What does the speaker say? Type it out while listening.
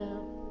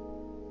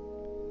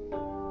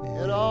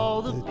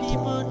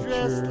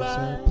Dodgers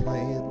are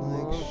playing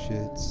like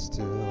shit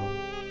still.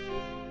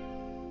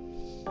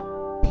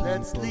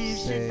 Let's People leave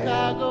say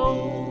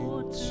Chicago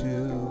I'm being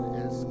too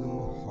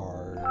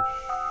harsh,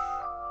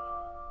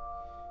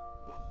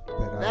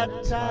 but That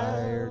I'm time,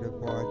 tired of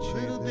watching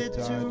little the bit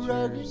too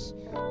Dodgers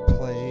rugged.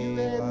 play You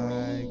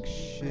and like me.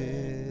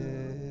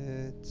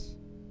 shit.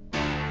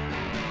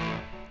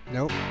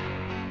 Nope.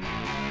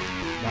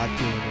 Not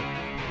doing it.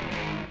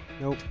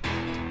 Nope.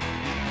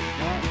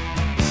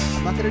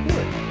 I'm not gonna do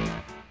it.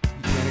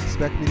 You can't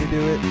expect me to do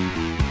it.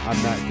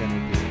 I'm not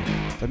gonna do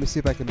it. Let me see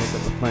if I can make up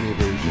a funny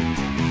version.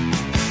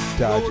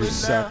 Dodgers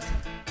suck.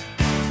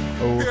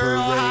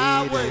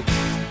 Overrated.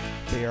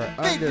 They are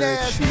Big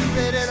nasty underachieving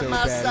red so at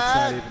my bad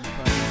side. it's not even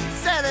funny.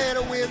 Santa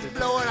Ana winds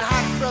blowing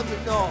hot from the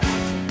north.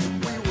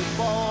 We were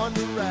born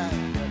to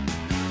ride.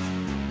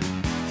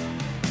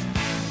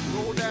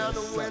 Roll down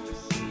the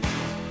windows,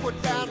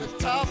 put down the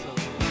top.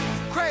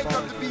 Crank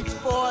up the Beach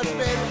Boys,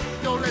 baby.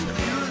 Don't let the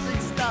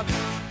music stop.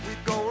 We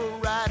gonna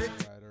ride it.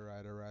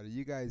 Alright.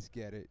 You guys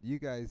get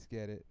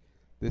it.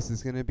 This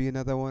is going to be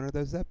another one of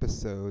those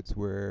episodes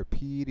where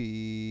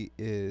PD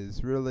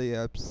is really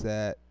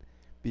upset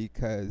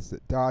because the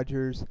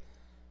Dodgers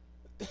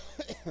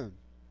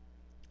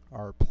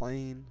are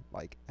playing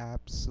like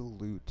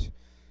absolute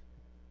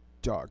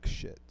dog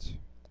shit.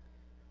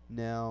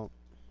 Now,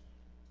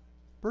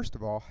 first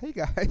of all, hey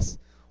guys,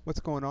 what's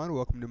going on?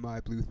 Welcome to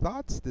My Blue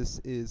Thoughts. This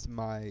is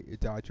my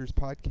Dodgers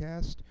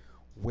podcast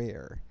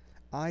where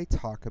I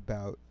talk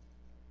about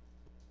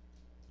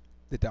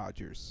the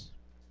Dodgers.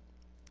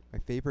 My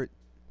favorite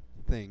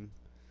thing,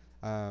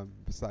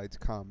 besides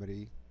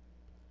comedy,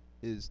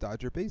 is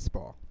Dodger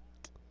baseball.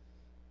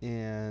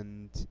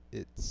 And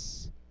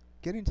it's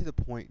getting to the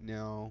point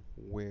now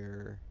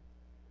where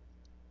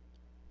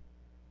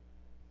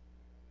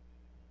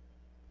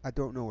I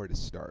don't know where to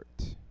start.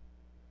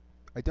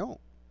 I don't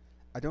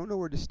know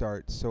where to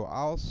start, so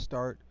I'll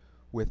start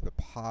with the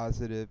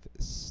positive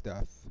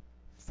stuff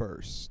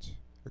first.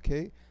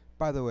 Okay?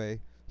 By the way,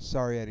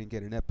 sorry I didn't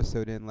get an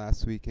episode in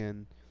last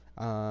weekend.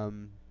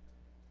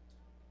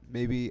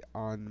 Maybe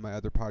on my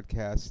other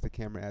podcast, The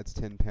Camera Adds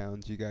 10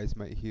 Pounds, you guys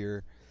might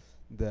hear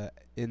the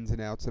ins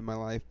and outs of my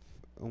life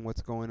and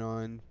what's going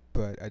on,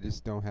 but I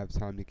just don't have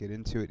time to get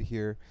into it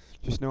here.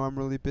 Just know I'm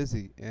really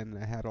busy,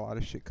 and I had a lot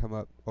of shit come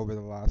up over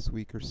the last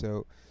week or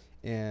so,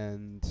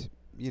 and,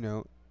 you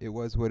know, it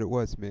was what it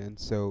was, man.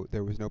 So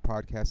there was no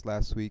podcast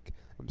last week.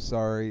 I'm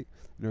sorry.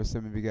 I know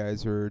some of you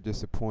guys are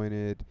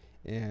disappointed,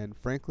 and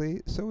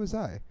frankly, so was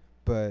I.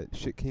 But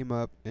shit came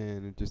up,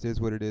 and it just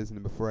is what it is.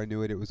 And before I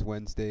knew it, it was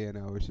Wednesday, and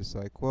I was just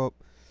like, well,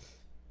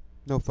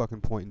 no fucking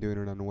point in doing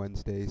it on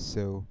Wednesday.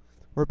 So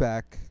we're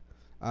back.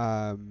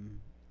 I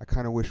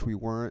kind of wish we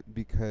weren't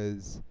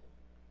because...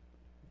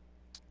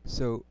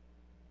 So,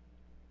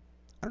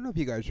 I don't know if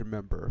you guys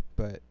remember,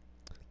 but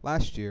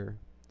last year,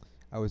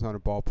 I was on a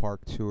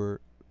ballpark tour,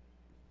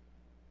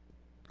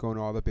 going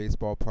to all the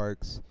baseball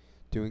parks,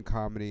 doing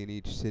comedy in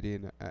each city,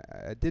 and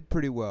I did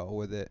pretty well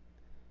with it.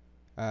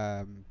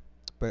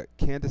 But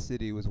Kansas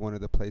City was one of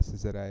the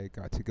places that I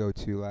got to go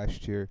to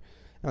last year.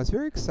 And I was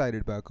very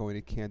excited about going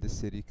to Kansas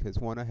City because,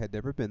 one, I had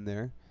never been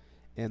there.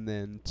 And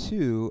then,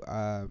 two,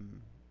 I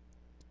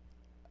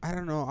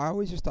don't know, I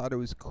always just thought it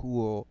was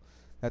cool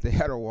that they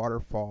had a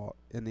waterfall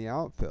in the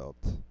outfield.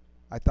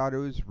 I thought it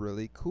was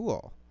really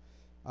cool.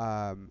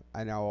 And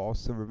I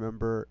also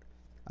remember,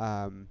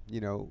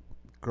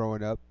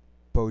 growing up,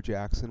 Bo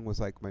Jackson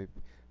was like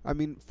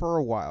for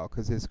a while,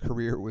 because his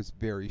career was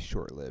very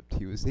short-lived.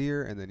 He was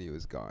here, and then he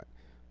was gone.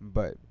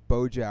 But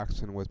Bo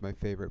Jackson was my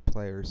favorite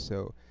player,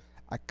 so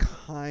I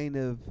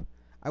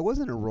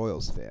wasn't a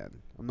Royals fan.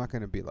 I'm not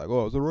going to be like,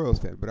 oh, I was a Royals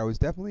fan, but I was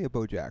definitely a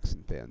Bo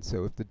Jackson fan.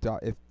 So if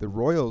the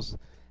Royals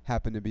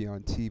happened to be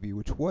on TV,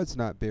 which was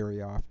not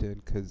very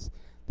often because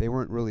they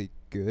weren't really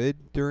good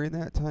during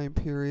that time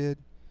period,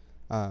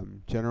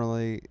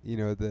 generally,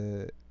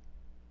 the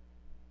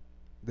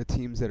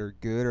teams that are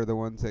good are the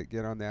ones that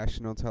get on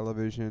national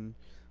television,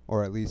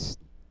 or at least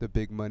the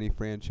big money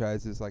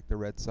franchises like the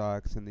Red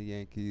Sox and the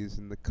Yankees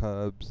and the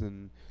Cubs,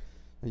 and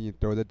you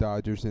throw the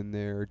Dodgers in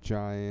there,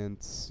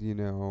 Giants,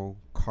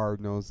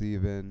 Cardinals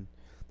even.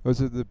 Those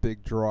are the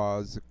big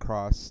draws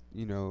across,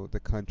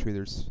 the country.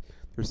 There's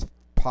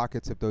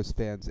pockets of those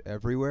fans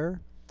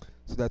everywhere.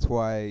 So that's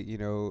why,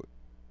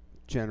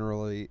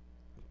 generally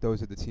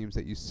those are the teams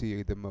that you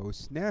see the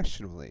most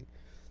nationally.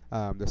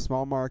 The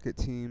small market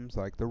teams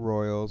like the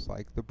Royals,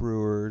 like the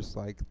Brewers,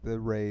 like the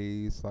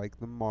Rays, like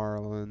the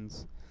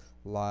Marlins,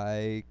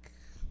 a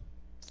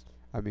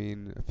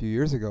few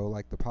years ago,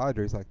 like the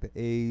Padres, like the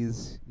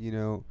A's,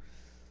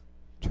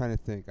 trying to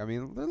think. There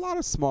are a lot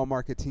of small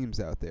market teams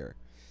out there.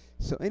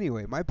 So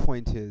anyway, my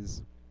point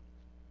is,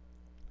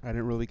 I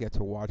didn't really get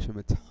to watch him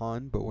a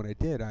ton, but when I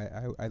did,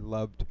 I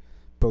loved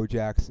Bo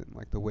Jackson,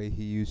 like the way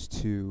he used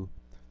to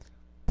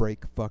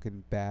break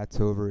fucking bats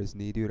over his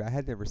knee, dude. I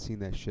had never seen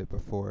that shit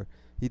before.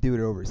 He'd do it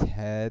over his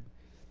head.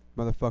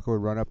 Motherfucker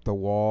would run up the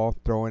wall,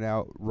 throwing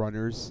out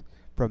runners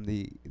from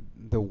the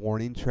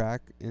warning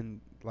track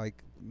in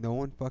Like, no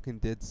one fucking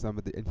did some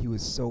of the, and he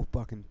was so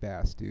fucking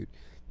fast, dude.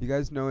 If you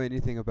guys know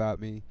anything about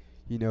me,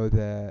 you know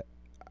that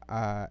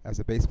as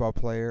a baseball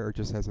player or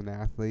just as an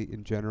athlete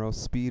in general,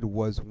 speed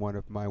was one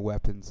of my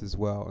weapons as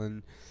well,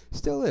 and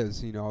still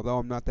is. You know, although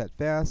I'm not that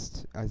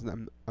fast,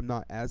 I'm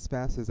not as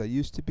fast as I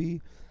used to be.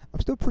 I'm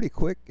still pretty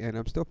quick, and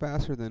I'm still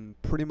faster than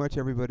pretty much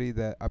everybody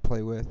that I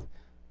play with,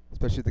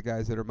 especially the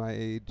guys that are my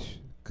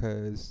age,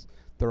 'cause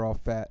they're all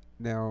fat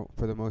now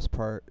for the most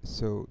part,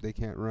 so they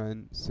can't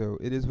run. So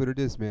it is what it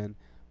is, man.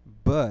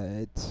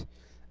 But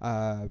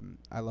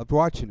I loved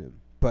watching him.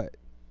 But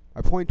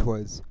my point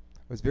was,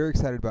 I was very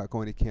excited about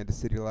going to Kansas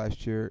City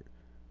last year,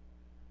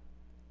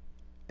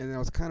 and I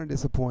was kind of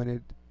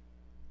disappointed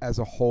as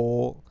a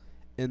whole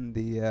in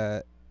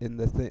the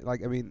thing.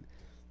 Like, I mean,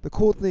 the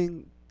cool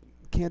thing,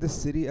 Kansas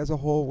City as a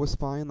whole was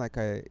fine. Like,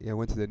 I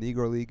went to the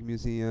Negro League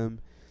Museum.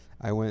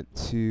 I went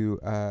to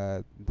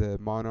the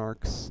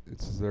Monarchs.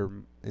 It's their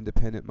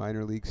independent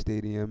minor league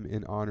stadium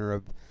in honor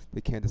of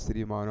the Kansas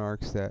City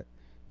Monarchs that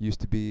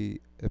used to be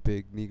a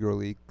big Negro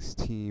Leagues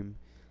team.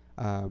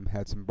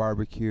 Had some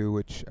barbecue,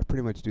 which I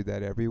pretty much do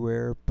that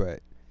everywhere,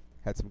 but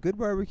had some good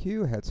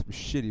barbecue, had some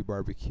shitty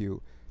barbecue.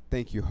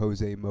 Thank you,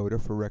 Jose Mota,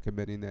 for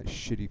recommending that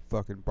shitty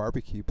fucking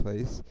barbecue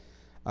place.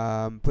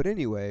 But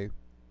anyway,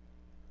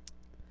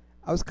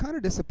 I was kind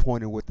of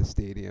disappointed with the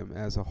stadium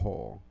as a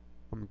whole.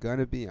 I'm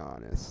gonna be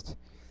honest.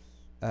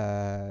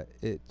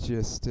 It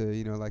just,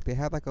 like they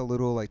had like a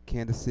little like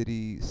Kansas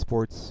City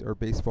sports or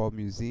baseball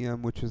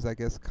museum, which was, I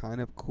guess,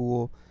 kind of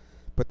cool.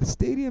 But the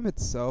stadium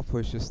itself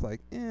was just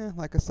like,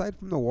 like aside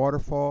from the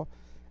waterfall,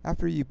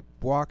 after you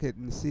walk it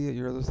and see it,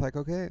 you're just like,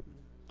 okay,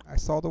 I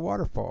saw the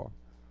waterfall.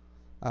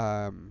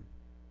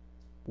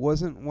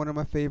 Wasn't one of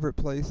my favorite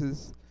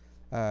places.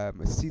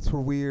 My seats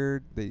were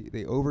weird.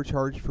 They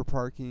overcharged for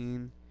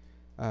parking.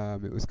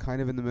 It was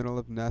kind of in the middle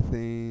of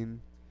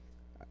nothing.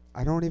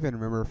 I don't even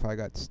remember if I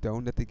got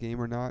stoned at the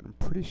game or not. I'm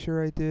pretty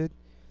sure I did.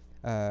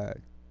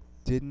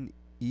 Didn't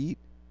eat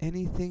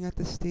anything at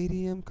the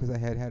stadium because I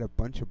had had a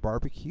bunch of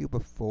barbecue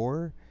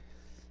before,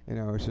 and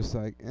I was just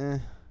like,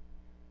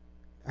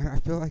 I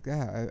feel like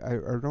that.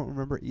 I don't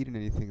remember eating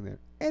anything there.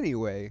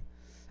 Anyway,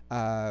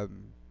 it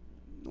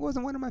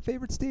wasn't one of my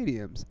favorite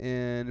stadiums,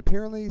 and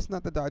apparently it's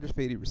not the Dodgers'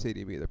 favorite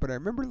stadium either. But I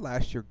remember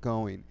last year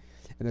going,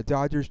 and the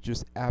Dodgers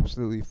just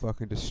absolutely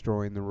fucking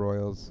destroying the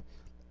Royals,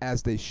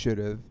 as they should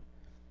have.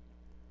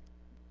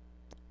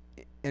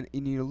 And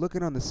you're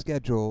looking on the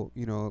schedule,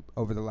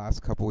 over the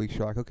last couple weeks,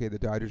 you're like, okay, the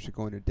Dodgers are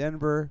going to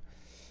Denver.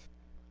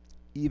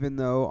 Even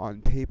though on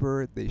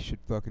paper they should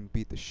fucking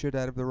beat the shit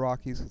out of the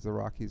Rockies, because the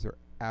Rockies are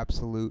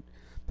absolute.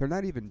 They're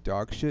not even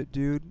dog shit,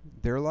 dude.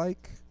 They're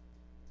like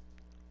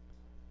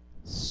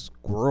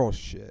squirrel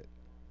shit.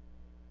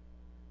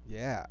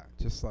 Yeah,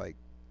 just like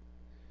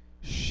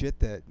shit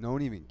that no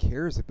one even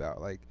cares about.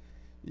 Like,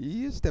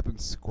 you step in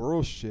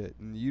squirrel shit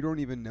and you don't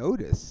even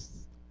notice.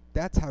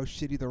 That's how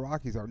shitty the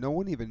Rockies are. No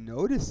one even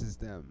notices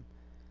them.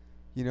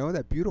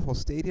 That beautiful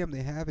stadium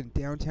they have in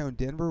downtown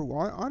Denver.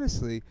 Well,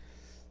 honestly,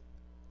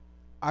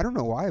 I don't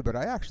know why, but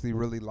I actually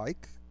really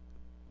like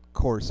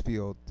Coors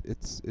Field.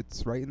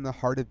 It's right in the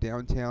heart of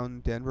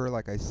downtown Denver.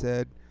 Like I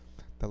said,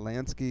 the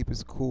landscape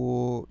is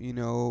cool.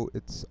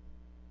 It's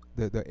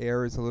the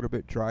air is a little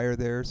bit drier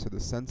there, so the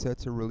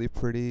sunsets are really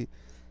pretty.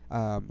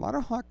 A lot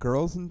of hot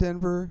girls in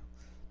Denver.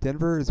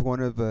 Denver is one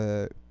of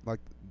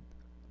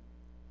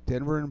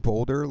Denver and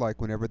Boulder,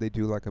 like whenever they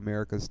do like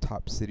America's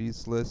top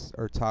cities list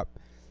or top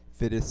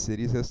fittest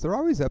cities list, they're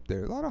always up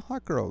there. A lot of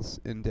hot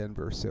girls in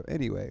Denver. So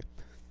anyway,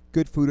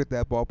 good food at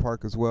that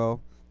ballpark as well.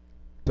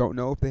 Don't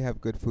know if they have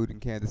good food in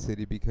Kansas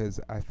City because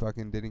I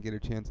fucking didn't get a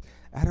chance.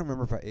 I don't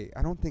remember if I ate.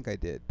 I don't think I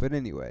did. But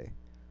anyway,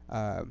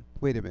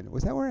 wait a minute.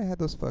 Was that where I had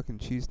those fucking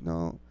cheese?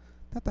 No,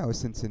 I thought that was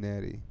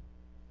Cincinnati.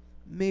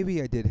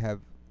 Maybe I did have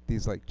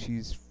these like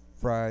cheese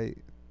fry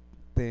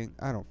thing.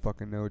 I don't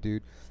fucking know,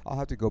 dude. I'll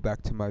have to go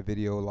back to my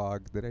video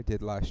log that I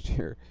did last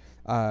year.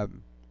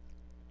 I'm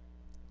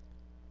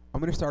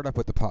going to start off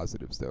with the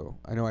positives, though.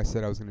 I know I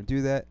said I was going to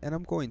do that, and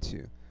I'm going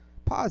to.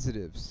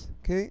 Positives,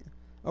 okay?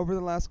 Over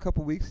the last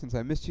couple weeks, since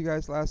I missed you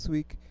guys last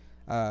week,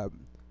 we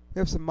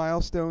have some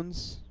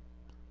milestones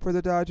for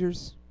the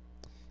Dodgers.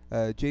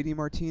 JD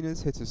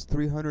Martinez hits his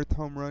 300th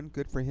home run.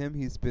 Good for him.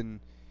 He's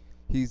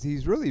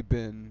really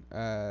been,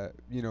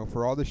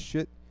 for all the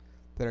shit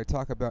that I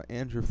talk about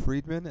Andrew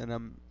Friedman, and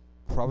I'm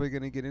probably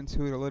going to get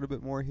into it a little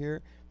bit more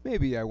here.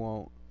 Maybe I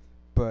won't,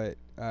 but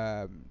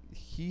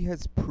he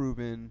has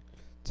proven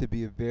to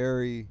be a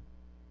very,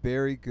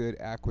 very good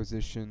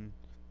acquisition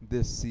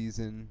this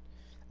season.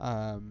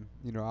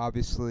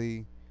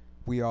 Obviously,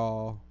 we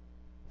all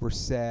were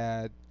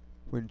sad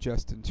when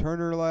Justin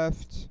Turner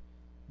left,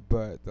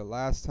 but the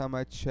last time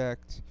I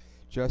checked,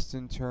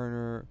 Justin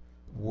Turner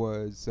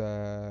was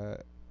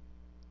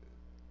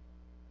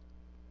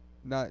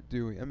not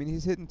doing. I mean,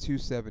 he's hitting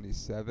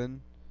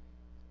 277,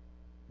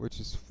 which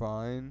is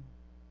fine,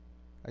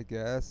 I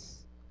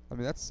guess. I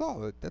mean, that's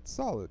solid. That's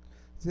solid.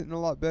 He's hitting a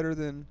lot better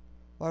than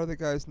a lot of the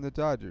guys in the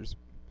Dodgers.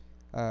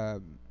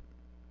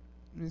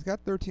 He's got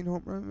 13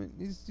 home runs. I mean,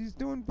 he's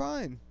doing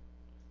fine.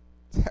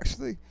 It's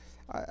actually,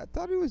 I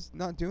thought he was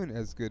not doing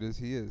as good as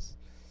he is.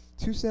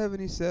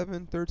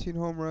 277, 13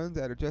 home runs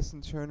out of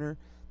Justin Turner.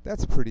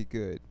 That's pretty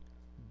good.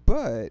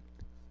 But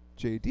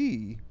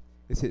JD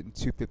is hitting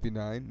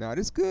 259. Not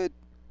as good,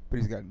 but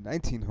he's got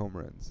 19 home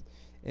runs.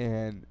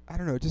 And I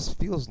don't know, it just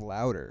feels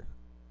louder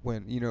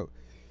when,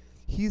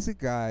 he's a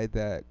guy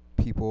that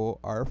people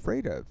are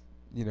afraid of.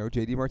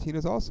 JD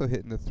Martinez also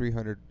hitting the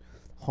 300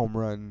 home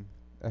run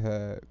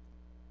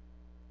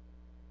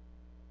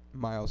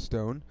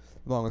milestone,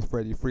 along with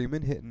Freddie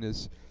Freeman hitting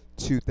his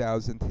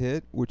 2,000th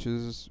hit, which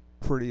is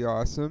pretty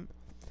awesome.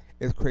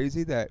 It's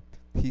crazy that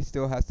he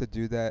still has to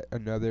do that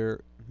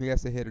he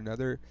has to hit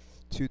another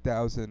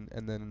 2,000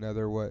 and then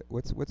another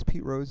what's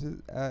Pete Rose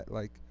at,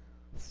 like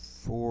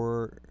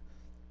 4.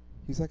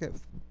 He's like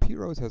Pete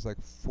Rose has like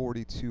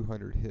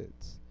 4,200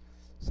 hits,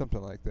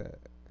 something like that.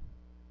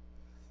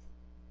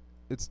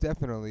 It's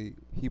definitely,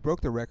 he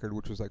broke the record,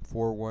 which was like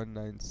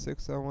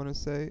 4,196, I want to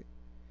say.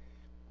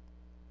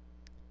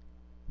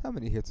 How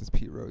many hits does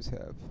Pete Rose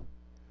have?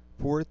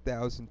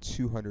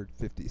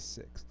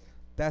 4,256.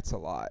 That's a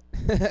lot.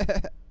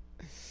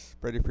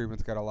 Freddie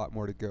Freeman's got a lot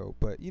more to go,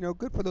 but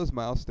good for those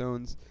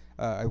milestones.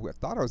 I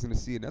thought I was going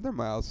to see another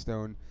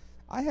milestone.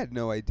 I had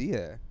no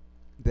idea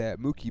that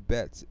Mookie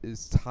Betts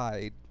is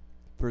tied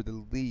for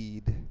the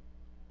lead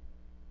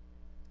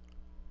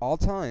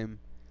all-time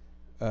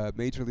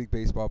Major League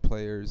Baseball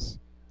players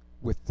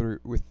with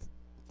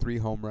 3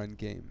 home run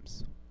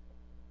games,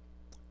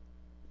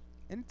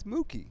 and it's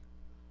Mookie,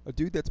 a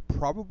dude that's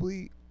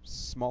probably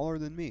smaller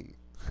than me.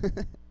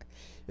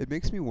 It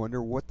makes me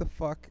wonder, what the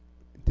fuck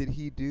did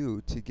he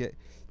do to get...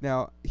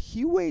 Now,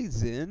 he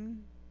weighs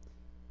in.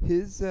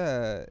 His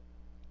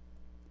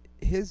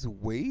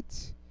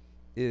weight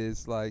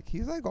is like...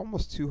 He's like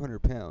almost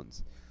 200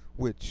 pounds,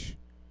 which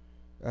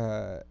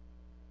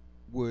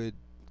would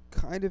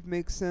kind of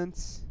make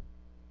sense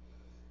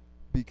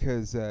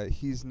because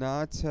he's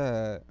not...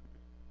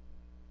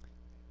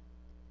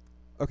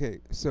 Okay,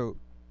 so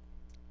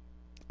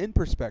in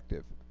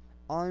perspective,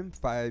 I'm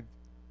 5'10",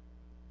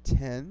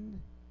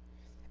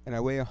 and I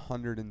weigh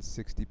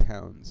 160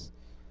 pounds.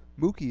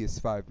 Mookie is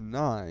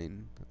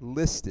 5'9",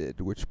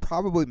 listed, which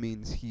probably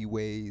means he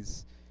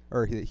weighs,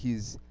 or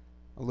he's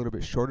a little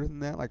bit shorter than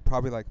that, like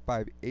probably like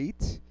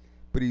 5'8",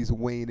 but he's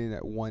weighing in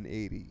at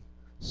 180.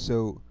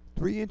 So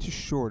 3 inches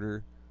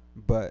shorter,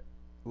 but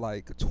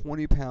like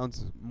 20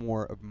 pounds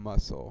more of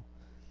muscle.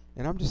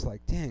 And I'm just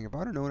like, dang, if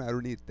I'd have known I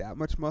would need that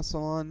much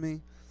muscle on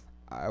me,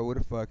 I would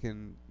have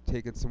fucking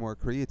taken some more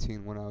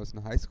creatine when I was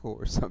in high school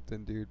or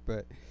something, dude.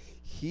 But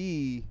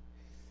he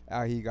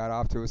got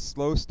off to a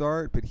slow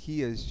start, but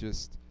he is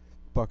just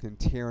fucking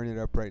tearing it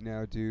up right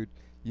now, dude.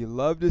 You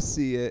love to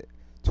see it.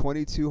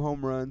 22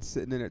 home runs,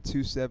 sitting in at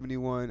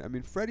 271. I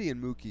mean, Freddie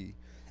and Mookie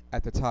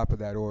at the top of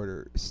that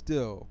order.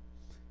 Still,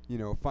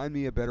 find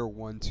me a better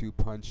 1-2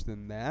 punch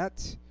than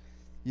that.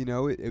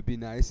 It'd be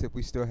nice if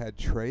we still had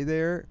Trey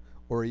there,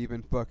 or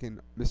even fucking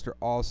Mr.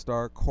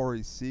 All-Star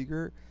Corey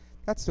Seager.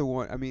 That's the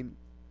one. I mean,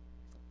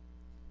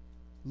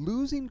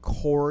 losing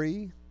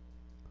Corey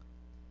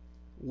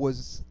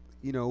was,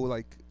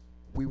 like,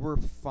 we were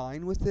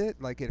fine with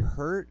it. Like, it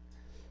hurt,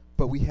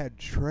 but we had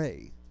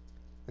Trey.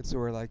 And so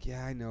we're like,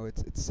 yeah, I know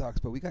it sucks,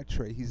 but we got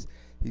Trey. He's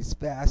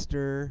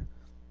faster.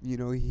 He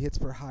hits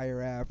for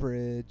higher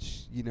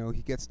average. He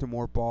gets to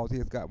more balls.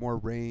 He's got more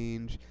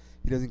range.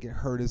 He doesn't get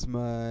hurt as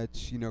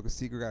much, because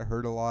Seager got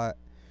hurt a lot.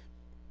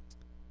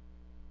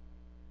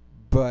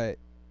 But,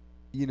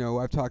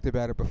 I've talked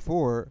about it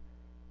before.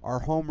 Our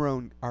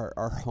homegrown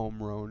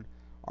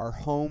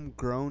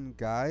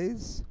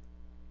guys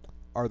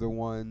are the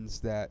ones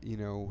that,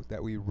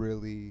 that we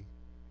really...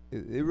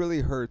 It really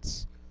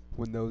hurts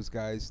when those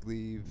guys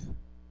leave.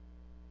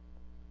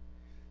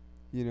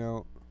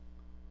 It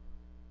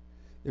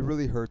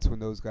really hurts when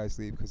those guys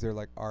leave because they're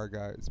like our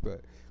guys.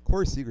 But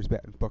Corey Seager's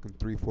batting fucking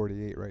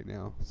 348 right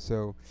now.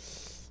 So,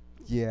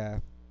 yeah,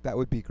 that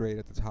would be great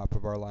at the top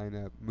of our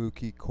lineup.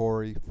 Mookie,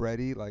 Corey,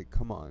 Freddie, like,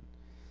 come on.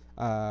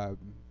 I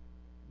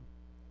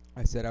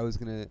said I was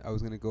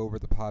gonna go over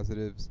the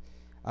positives.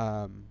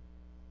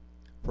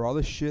 For all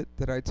the shit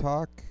that I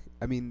talk,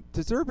 I mean,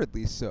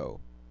 deservedly so,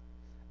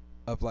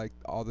 of like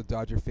all the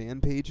Dodger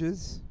fan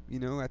pages.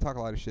 I talk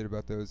a lot of shit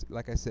about those.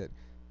 Like I said,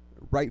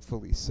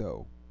 rightfully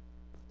so.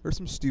 There's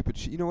some stupid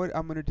shit. You know what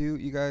I'm going to do,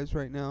 you guys,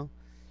 right now?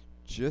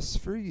 Just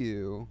for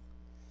you,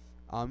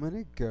 I'm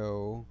going to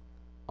go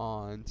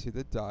on to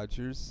the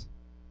Dodgers.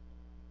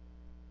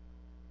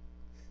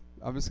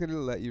 I'm just going to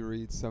let you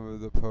read some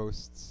of the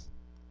posts,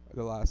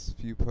 the last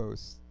few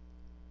posts.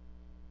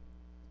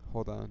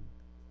 Hold on.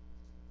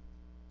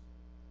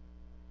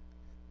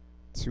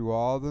 To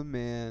all the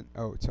men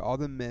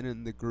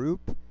in the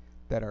group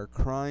that are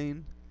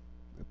crying.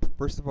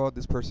 First of all,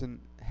 this person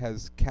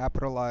has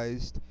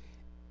capitalized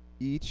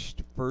each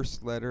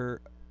first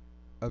letter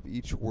of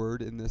each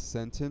word in this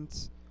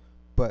sentence,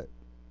 but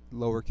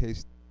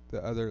lowercase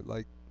the other.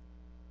 Like,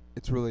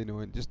 it's really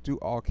annoying. Just do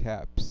all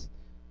caps,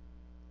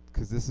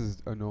 because this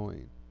is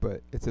annoying.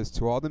 But it says,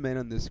 to all the men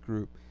in this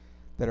group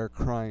that are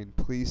crying,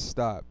 please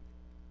stop.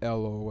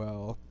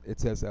 LOL. It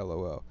says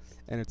LOL,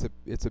 and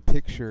it's a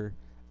picture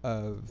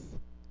of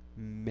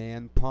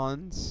man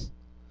pawns,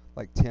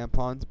 like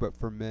tampons, but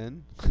for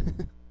men,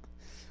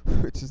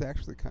 which is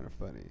actually kind of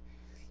funny,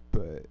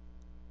 but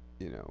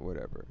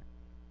whatever.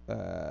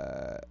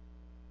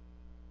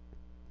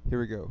 Here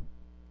we go.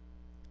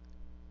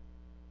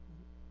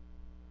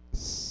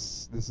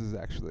 This is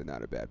actually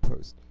not a bad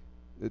post.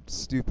 It's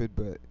stupid,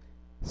 but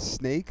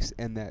Snakes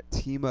and that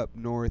team up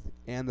north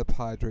and the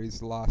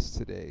Padres lost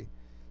today.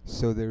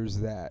 So there's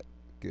that.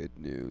 Good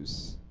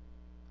news.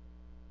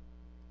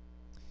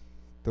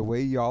 The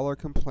way y'all are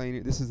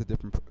complaining, this is a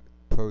different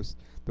post.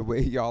 The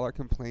way y'all are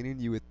complaining,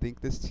 you would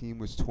think this team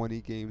was 20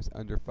 games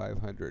under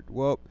 500.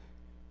 Well,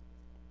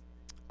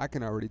 I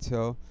can already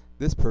tell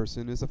this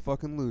person is a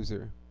fucking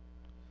loser.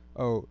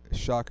 Oh,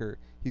 shocker.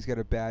 He's got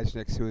a badge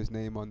next to his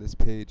name on this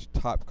page.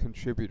 Top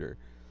contributor.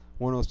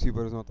 One of those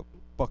people doesn't know what the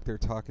fuck they're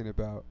talking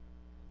about.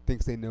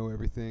 Thinks they know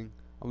everything.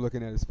 I'm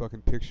looking at his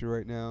fucking picture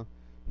right now.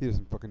 He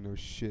doesn't fucking know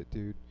shit,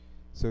 dude.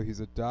 So he's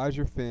a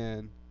Dodger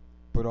fan,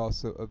 but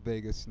also a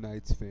Vegas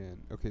Knights fan.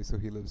 Okay, so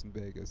he lives in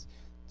Vegas.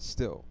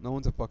 Still, no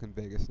one's a fucking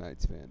Vegas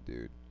Knights fan,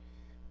 dude.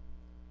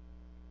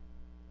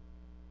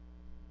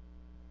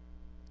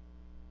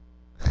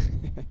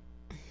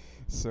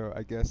 So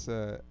I guess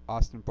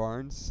Austin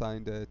Barnes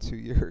signed a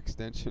 2-year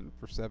extension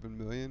for $7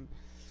 million,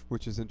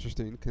 which is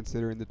interesting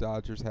considering the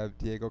Dodgers have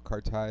Diego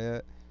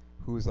Cartaya,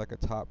 who's like a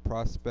top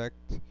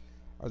prospect.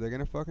 Are they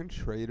gonna fucking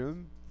trade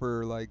him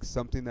for like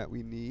something that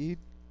we need?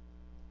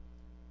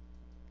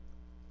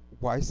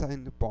 Why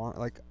sign Barnes?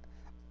 Like,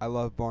 I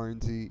love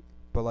Barnesy,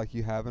 but like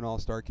you have an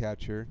all-star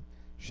catcher.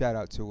 Shout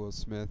out to Will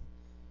Smith.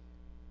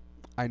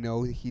 I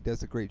know he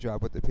does a great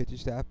job with the pitching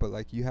staff, but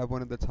like you have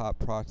one of the top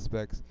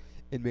prospects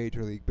in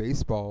Major League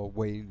Baseball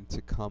waiting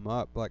to come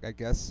up. Like, I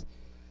guess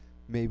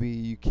maybe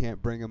you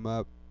can't bring him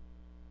up.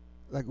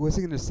 Like, was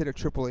he going to sit at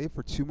AAA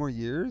for 2 more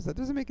years? That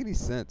doesn't make any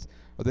sense.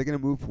 Are they going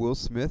to move Will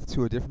Smith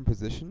to a different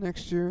position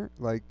next year?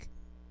 Like,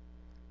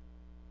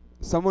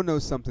 someone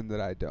knows something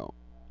that I don't.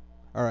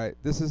 All right,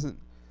 this isn't...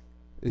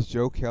 Is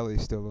Joe Kelly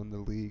still in the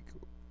league?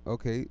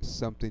 Okay,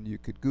 something you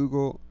could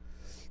Google.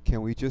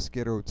 Can we just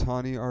get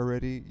Ohtani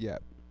already? Yeah.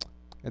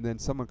 And then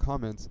someone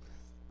comments,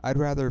 I'd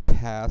rather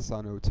pass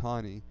on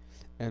Ohtani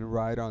and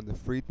ride on the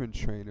Friedman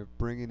train of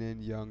bringing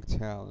in young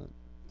talent.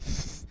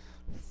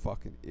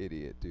 Fucking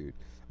idiot, dude.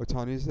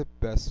 Ohtani is the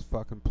best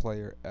fucking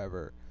player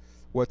ever.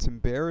 What's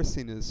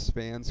embarrassing is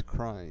fans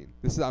crying.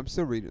 I'm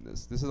still reading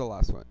this. This is the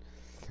last one.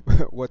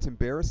 What's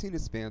embarrassing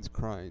is fans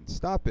crying.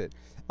 Stop it.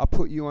 I'll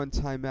put you on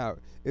timeout.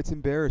 It's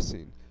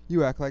embarrassing.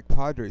 You act like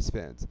Padres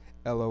fans.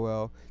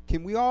 LOL.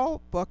 Can we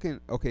all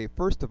fucking... Okay,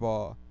 first of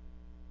all,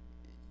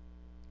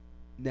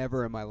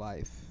 never in my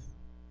life.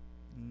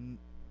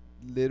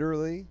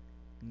 Literally,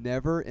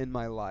 never in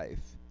my life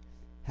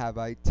have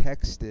I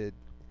texted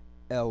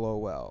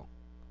LOL.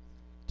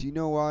 Do you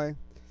know why?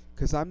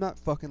 Because I'm not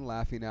fucking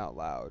laughing out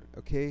loud,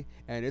 okay?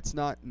 And it's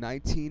not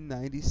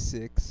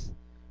 1996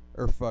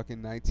 or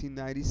fucking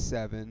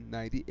 1997,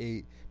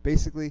 98.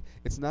 Basically,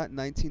 it's not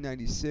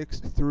 1996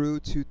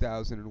 through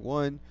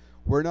 2001.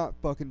 We're not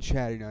fucking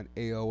chatting on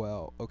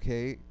AOL,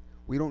 okay?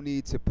 We don't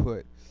need to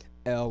put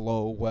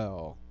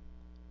LOL.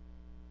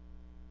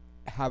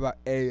 How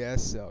about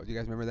ASL? Do you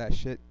guys remember that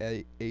shit?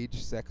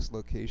 Age, sex,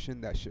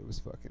 location? That shit was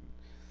fucking...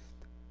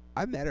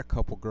 I met a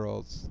couple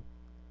girls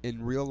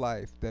in real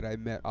life that I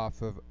met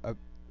off of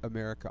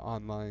America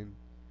Online.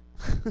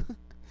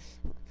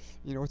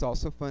 You know what's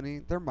also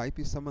funny? There might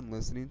be someone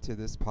listening to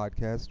this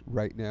podcast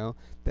right now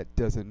that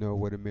doesn't know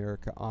what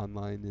America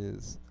Online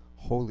is.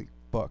 Holy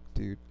fuck,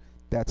 dude.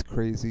 That's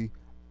crazy.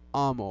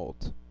 I'm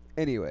old.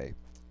 Anyway.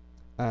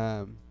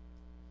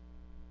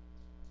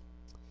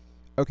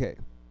 Okay.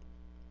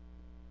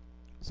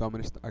 So I'm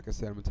going to, like I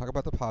said, I'm going to talk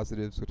about the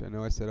positives, which I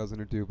know I said I was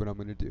going to do, but I'm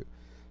going to do.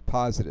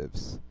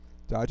 Positives.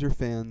 Dodger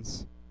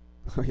fans.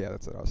 Oh, yeah,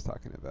 that's what I was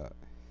talking about.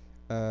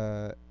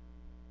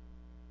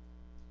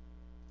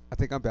 I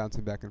think I'm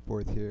bouncing back and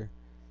forth here.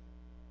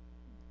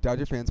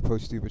 Dodger fans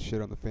post stupid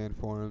shit on the fan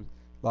forums.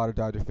 A lot of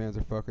Dodger fans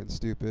are fucking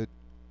stupid.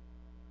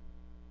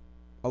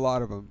 A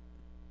lot of them.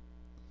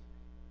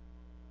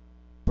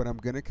 But I'm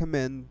going to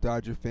commend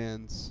Dodger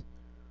fans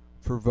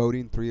for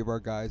voting 3 of our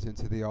guys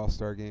into the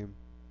All-Star game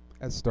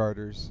as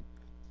starters.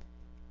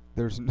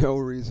 There's no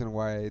reason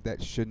why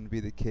that shouldn't be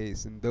the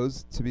case. And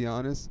those, to be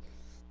honest,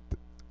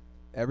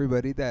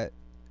 everybody that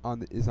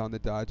is on the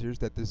Dodgers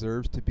that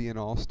deserves to be an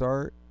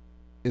All-Star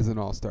is an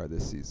All-Star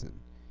this season.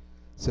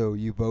 So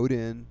you vote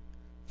in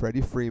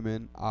Freddie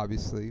Freeman,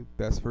 obviously,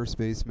 best first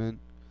baseman.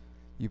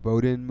 You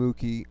vote in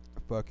Mookie,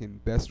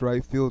 fucking best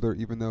right fielder,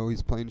 even though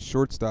he's playing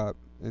shortstop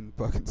and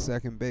fucking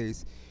second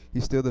base.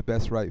 He's still the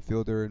best right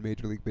fielder in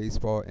Major League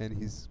Baseball, and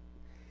he's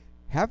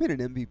having an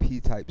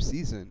MVP type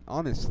season,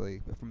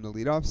 honestly. From the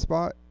leadoff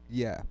spot,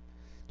 yeah.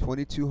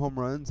 22 home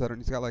runs.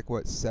 He's got like,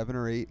 what, 7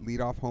 or 8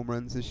 leadoff home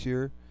runs this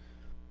year.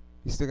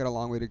 He's still got a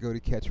long way to go to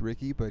catch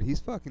Ricky, but he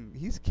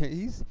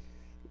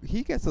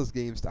gets those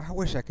games. I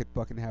wish I could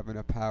fucking have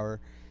enough power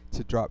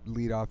to drop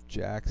leadoff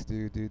jacks,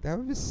 dude. That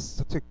would be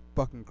such a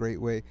fucking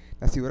great way.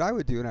 Now, see what I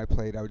would do when I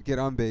played. I would get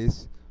on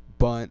base,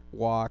 bunt,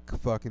 walk,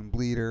 fucking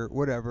bleeder,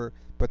 whatever.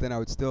 But then I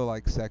would still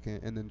like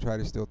second, and then try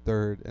to steal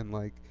third, and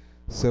like,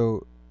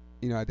 so,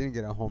 I didn't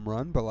get a home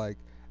run, but like,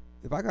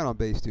 if I got on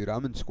base, dude,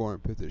 I'm in scoring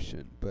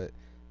position. But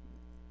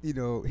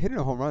hitting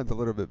a home run is a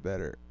little bit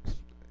better.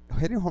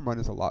 Hitting a home run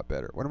is a lot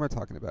better. What am I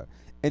talking about?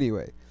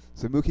 Anyway,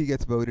 so Mookie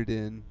gets voted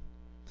in,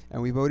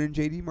 and we vote in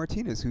JD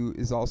Martinez, who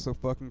is also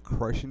fucking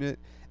crushing it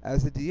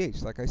as a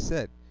DH. Like I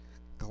said,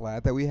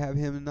 glad that we have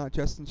him and not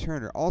Justin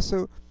Turner.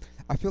 Also,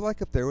 I feel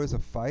like if there was a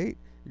fight,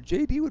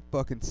 JD would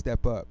fucking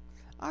step up.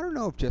 I don't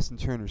know if Justin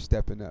Turner's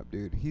stepping up,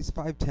 dude. He's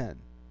 5'10".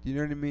 You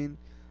know what I mean?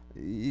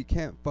 You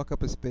can't fuck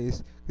up his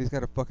face. He's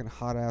got a fucking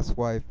hot-ass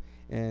wife,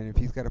 and if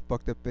he's got a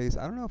fucked up face,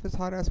 I don't know if his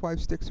hot-ass wife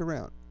sticks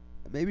around.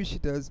 Maybe she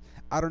does.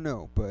 I don't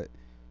know, but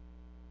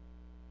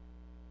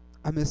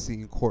I miss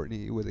seeing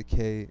Courtney with a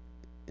K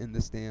in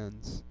the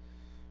stands.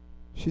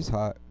 She's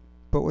hot,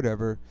 but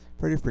whatever.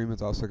 Freddie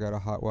Freeman's also got a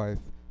hot wife.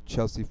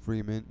 Chelsea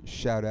Freeman,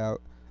 shout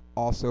out,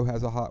 also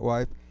has a hot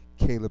wife.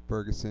 Caleb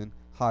Ferguson,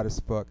 hot as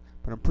fuck,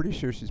 but I'm pretty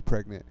sure she's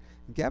pregnant.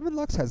 And Gavin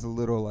Lux has a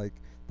little, like,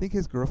 I think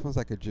his girlfriend's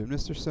like a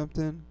gymnast or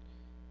something.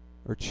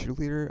 Or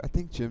cheerleader. I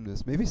think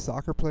gymnast. Maybe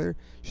soccer player.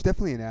 She's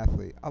definitely an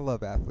athlete. I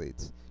love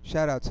athletes.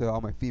 Shout out to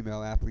all my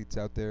female athletes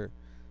out there.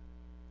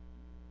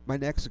 My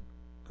next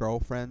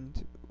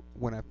girlfriend,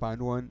 when I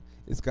find one,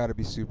 it's got to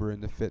be super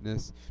into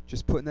fitness.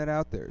 Just putting that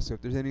out there. So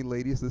if there's any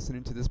ladies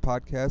listening to this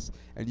podcast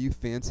and you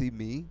fancy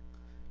me,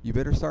 you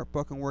better start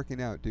fucking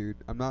working out, dude.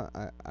 My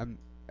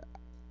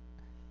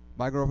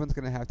girlfriend's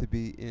going to have to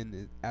be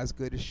in as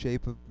good a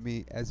shape of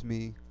me as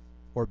me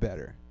or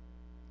better.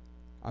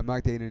 I'm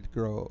not dating a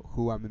girl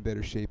who I'm in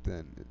better shape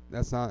than.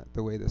 That's not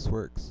the way this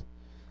works.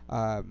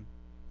 So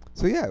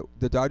yeah,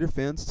 the Dodger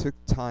fans took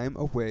time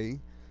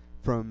away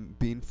from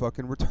being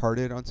fucking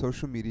retarded on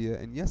social media.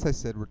 And yes, I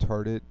said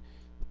retarded.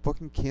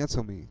 Fucking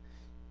cancel me.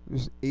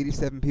 There's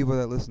 87 people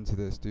that listen to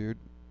this, dude.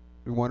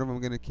 One of them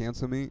gonna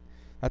cancel me.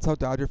 That's how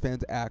Dodger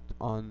fans act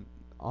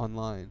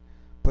online.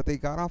 But they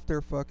got off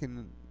their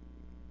fucking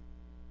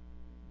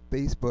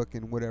Facebook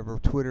and whatever,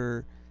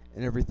 Twitter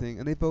and everything,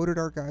 and they voted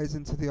our guys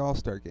into the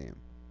All-Star game.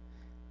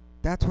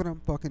 That's what I'm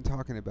fucking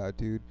talking about,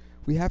 dude.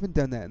 We haven't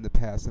done that in the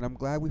past, and I'm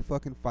glad we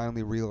fucking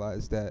finally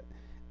realized that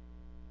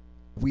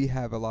we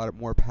have a lot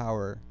more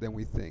power than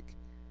we think.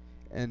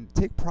 And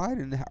take pride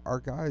in our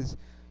guys,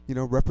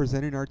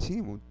 representing our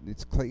team.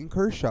 It's Clayton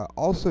Kershaw,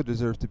 also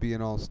deserves to be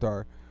an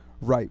All-Star.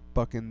 Right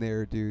fucking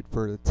there, dude,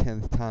 for the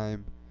 10th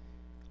time.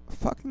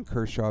 Fucking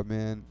Kershaw,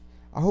 man.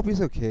 I hope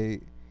he's okay.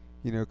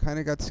 Kind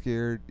of got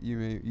scared.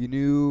 You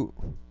knew...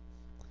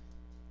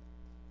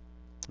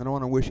 I don't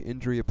want to wish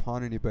injury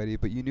upon anybody,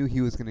 but you knew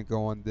he was going to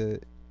go on the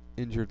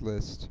injured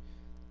list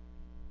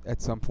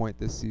at some point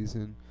this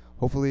season.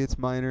 Hopefully it's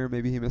minor.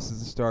 Maybe he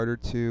misses a start or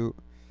two.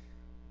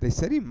 They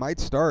said he might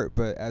start,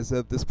 but as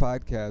of this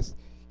podcast,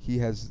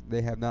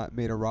 they have not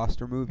made a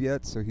roster move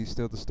yet, so he's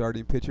still the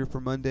starting pitcher for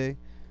Monday.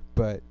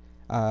 But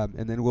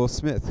and then Will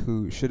Smith,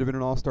 who should have been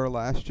an All-Star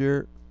last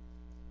year,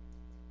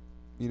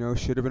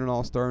 should have been an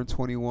All-Star in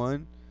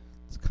 21.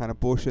 It's kind of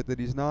bullshit that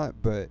he's not,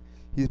 but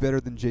he's better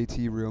than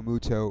JT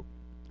Realmuto.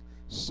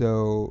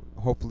 So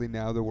hopefully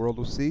now the world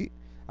will see.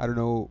 I don't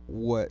know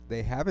what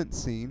they haven't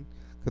seen,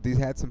 because he's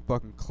had some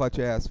fucking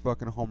clutch-ass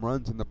fucking home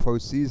runs in the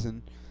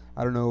postseason.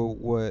 I don't know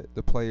what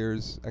the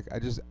players...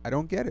 I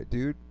don't get it,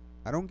 dude.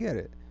 I don't get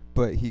it.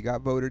 But he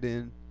got voted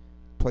in.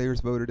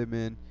 Players voted him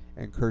in.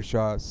 And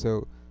Kershaw.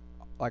 So,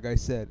 like I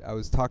said, I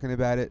was talking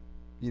about it,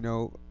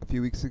 a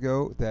few weeks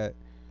ago, that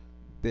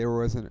there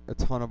wasn't a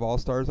ton of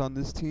all-stars on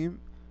this team.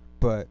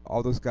 But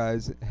all those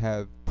guys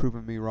have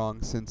proven me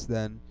wrong since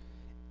then.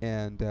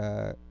 And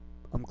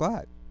I'm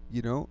glad,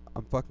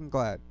 I'm fucking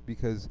glad,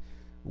 because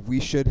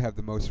we should have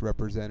the most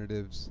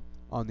representatives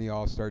on the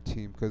All-Star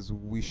team, because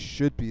we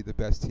should be the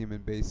best team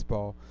in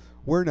baseball.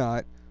 We're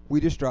not. We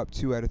just dropped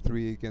 2 out of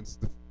 3 against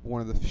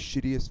one of the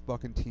shittiest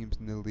fucking teams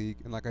in the league.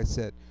 And like I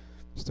said,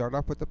 start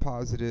off with the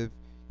positive.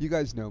 You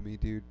guys know me,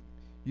 dude.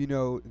 You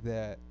know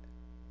that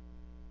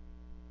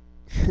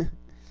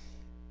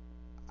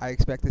I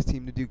expect this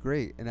team to do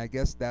great. And I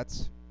guess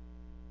that's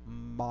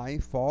my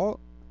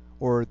fault,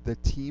 or the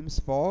team's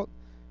fault,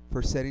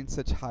 for setting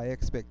such high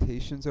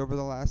expectations over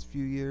the last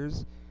few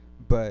years.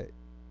 But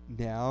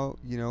now,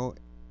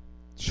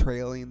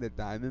 trailing the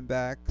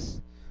Diamondbacks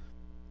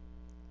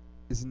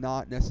is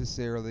not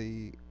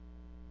necessarily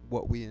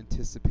what we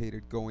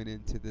anticipated going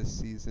into this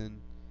season.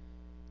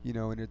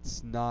 And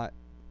it's not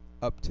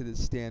up to the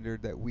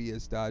standard that we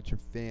as Dodger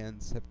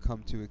fans have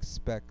come to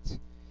expect.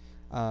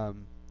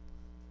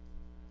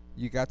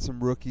 You got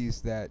some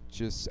rookies that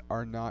just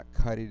are not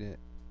cutting it.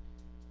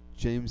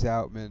 James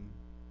Outman,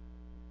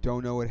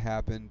 don't know what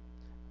happened.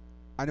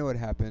 I know what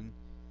happened.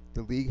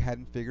 The league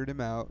hadn't figured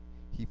him out.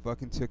 He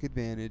fucking took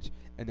advantage,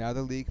 and now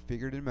the league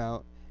figured him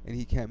out, and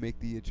he can't make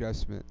the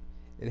adjustment.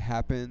 It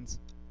happens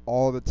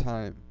all the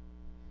time.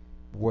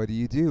 What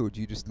do?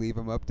 Do you just leave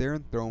him up there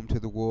and throw him to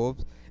the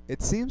wolves?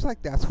 It seems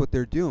like that's what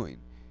they're doing,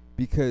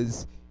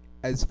 because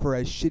as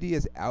shitty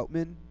as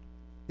Outman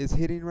is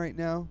hitting right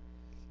now,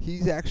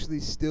 he's actually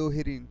still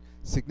hitting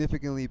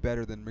significantly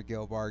better than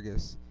Miguel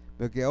Vargas.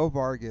 Miguel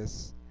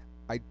Vargas,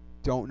 I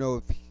don't know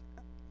if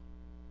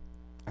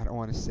I don't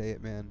want to say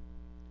it, man.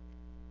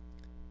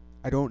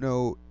 I don't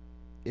know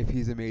if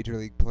he's a major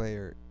league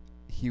player.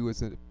 He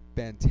was a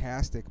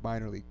fantastic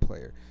minor league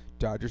player.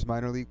 Dodgers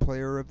minor league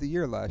player of the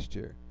year last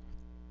year.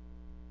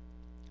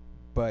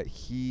 But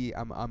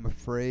I'm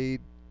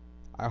afraid,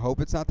 I hope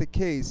it's not the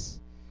case,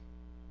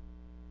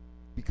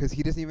 because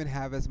he doesn't even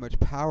have as much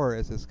power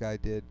as this guy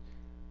did.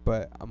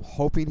 But I'm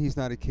hoping he's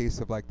not a case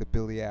of like the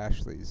Billy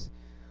Ashleys,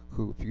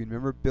 who, if you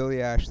remember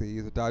Billy Ashley,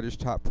 he's a Dodgers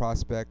top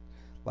prospect,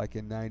 like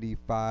in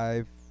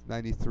 95,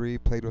 93,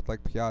 played with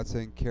like Piazza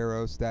and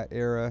Karros, that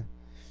era.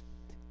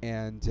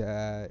 And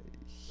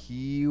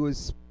he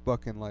was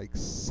fucking like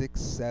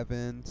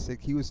 6'7",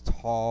 he was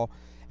tall,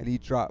 and he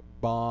dropped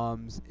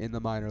bombs in the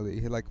minor league.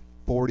 He hit like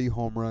 40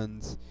 home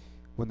runs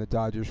when the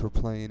Dodgers were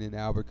playing in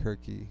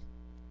Albuquerque.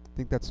 I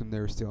think that's when they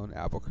were still in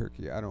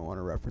Albuquerque. I don't want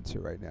to reference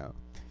it right now.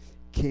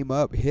 Came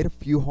up, hit a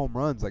few home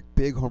runs, like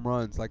big home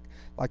runs, like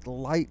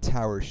light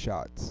tower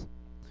shots.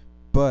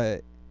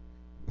 But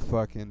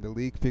fucking the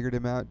league figured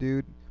him out,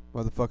 dude.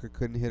 Motherfucker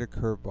couldn't hit a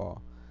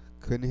curveball.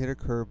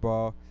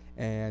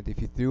 And if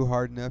you threw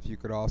hard enough, you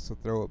could also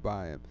throw it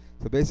by him.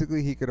 So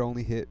basically, he could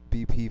only hit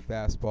BP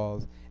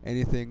fastballs.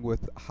 Anything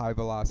with high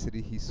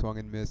velocity, he swung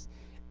and missed.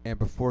 And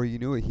before you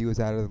knew it, he was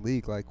out of the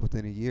league, like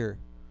within a year.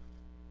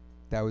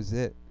 That was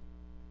it.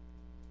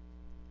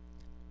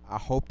 I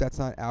hope that's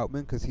not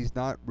Outman, because he's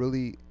not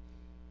really,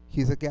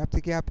 he's a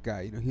gap-to-gap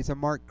guy. You know, he's a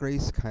Mark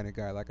Grace kind of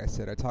guy. Like I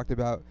said, I talked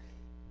about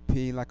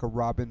being like a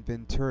Robin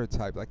Ventura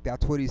type. Like,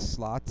 that's what he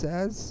slots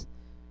as.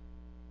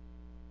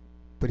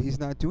 But he's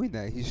not doing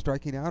that. He's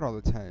striking out all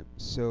the time.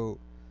 So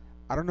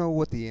I don't know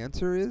what the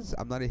answer is.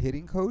 I'm not a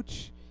hitting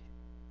coach,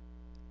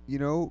 you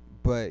know,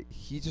 but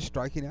he's just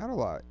striking out a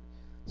lot.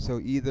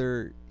 So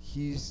either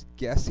he's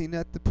guessing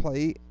at the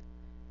plate,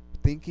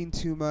 thinking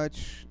too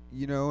much,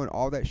 you know, and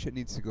all that shit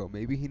needs to go.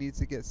 Maybe he needs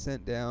to get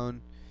sent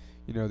down.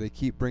 You know, they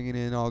keep bringing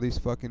in all these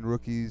fucking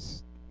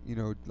rookies, you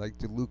know, like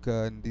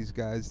DeLuca and these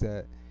guys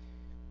that,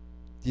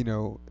 you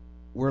know,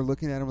 we're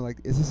looking at them like,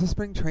 is this a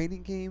spring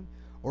training game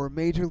or a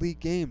major league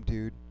game,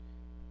 dude?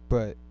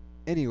 But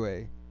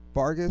anyway,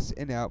 Vargas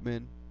and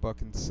Outman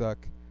fucking suck.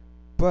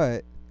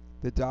 But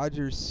the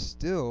Dodgers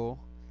still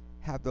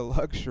have the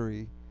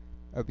luxury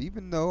of,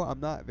 even though I'm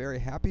not very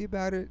happy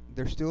about it,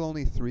 they're still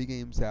only 3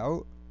 games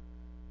out.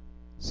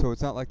 So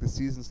it's not like the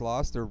season's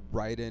lost. They're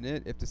right in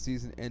it. If the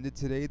season ended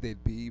today,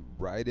 they'd be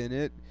right in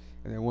it.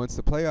 And then once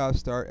the playoffs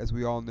start, as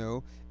we all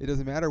know, it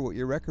doesn't matter what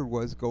your record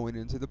was going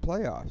into the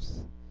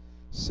playoffs.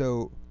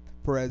 So,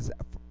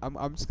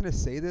 I'm just going to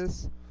say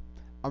this.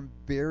 I'm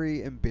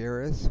very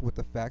embarrassed with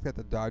the fact that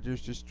the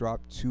Dodgers just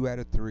dropped 2 out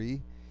of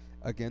 3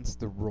 against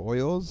the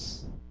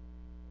Royals,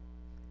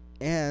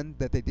 and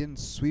that they didn't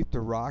sweep the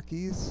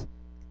Rockies.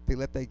 They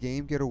let that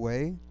game get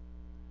away.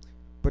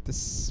 But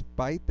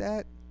despite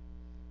that,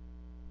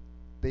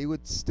 they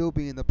would still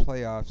be in the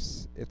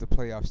playoffs if the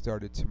playoffs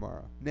started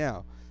tomorrow.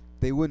 Now,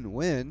 they wouldn't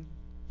win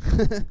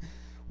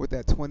with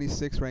that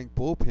 26th ranked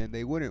bullpen.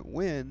 They wouldn't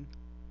win,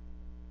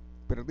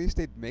 but at least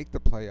they'd make the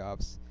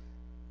playoffs.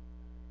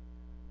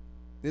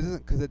 It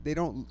isn't because they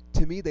don't.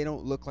 To me, they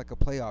don't look like a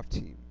playoff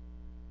team.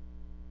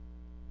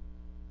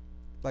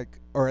 Like,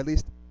 or at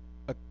least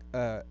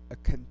a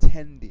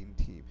contending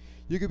team.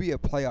 You could be a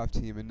playoff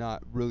team and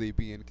not really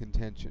be in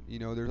contention. You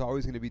know, there's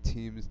always going to be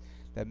teams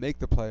that make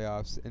the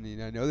playoffs, and you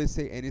know, I know they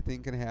say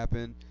anything can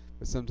happen,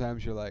 but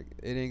sometimes you're like,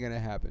 it ain't gonna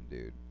happen,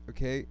 dude.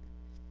 Okay.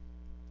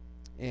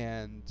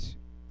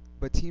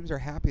 But teams are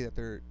happy that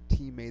their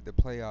team made the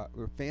playoff,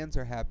 or fans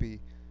are happy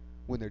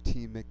when their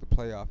team make the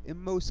playoff.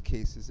 In most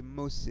cases, in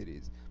most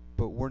cities,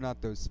 but we're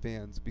not those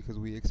fans because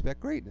we expect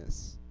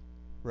greatness,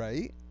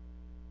 right?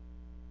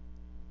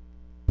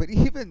 But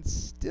even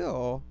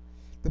still,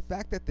 the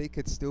fact that they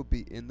could still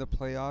be in the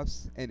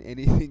playoffs and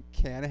anything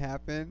can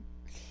happen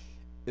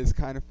is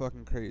kind of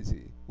fucking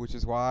crazy, which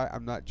is why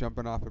I'm not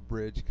jumping off a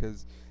bridge,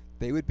 because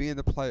they would be in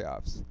the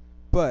playoffs,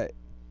 but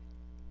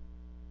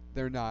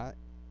they're not.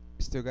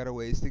 We still got a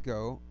ways to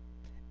go,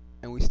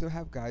 and we still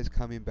have guys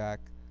coming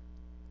back,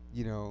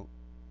 you know,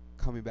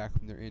 coming back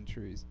from their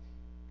injuries.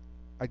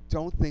 I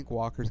don't think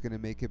Walker's going to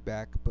make it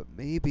back, but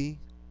maybe.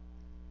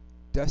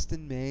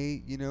 Dustin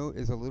May, you know,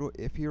 is a little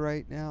iffy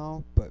right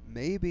now, but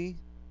maybe.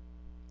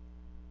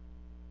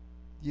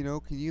 You know,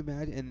 can you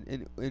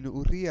imagine? And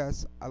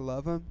Urias, I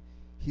love him.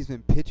 He's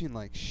been pitching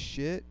like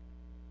shit.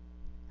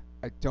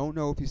 I don't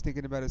know if he's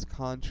thinking about his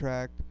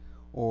contract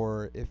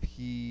or if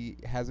he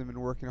hasn't been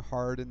working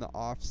hard in the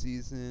off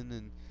season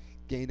and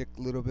gained a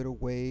little bit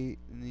of weight,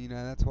 and you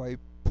know that's why he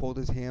pulled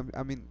his ham.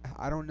 I mean,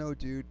 I don't know,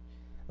 dude.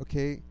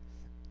 Okay,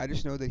 I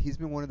just know that he's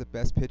been one of the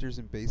best pitchers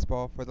in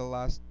baseball for the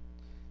last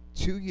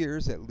 2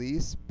 years at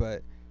least,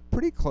 but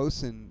pretty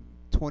close in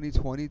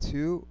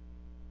 2022.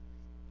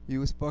 He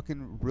was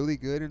fucking really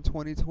good in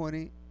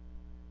 2020.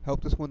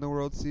 Helped us win the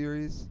World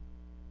Series.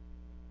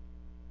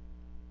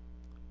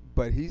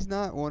 But he's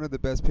not one of the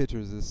best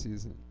pitchers this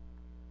season.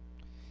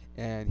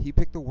 And he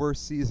picked the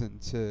worst season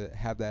to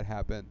have that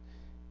happen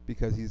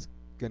because he's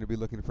going to be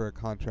looking for a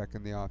contract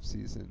in the off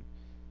season.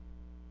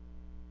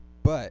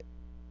 But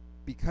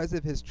because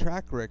of his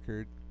track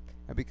record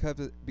and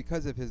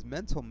because of his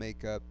mental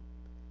makeup,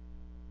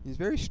 he's a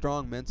very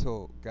strong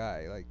mental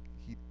guy. Like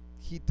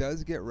he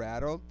does get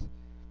rattled,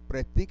 but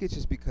I think it's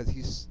just because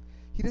he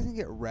doesn't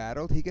get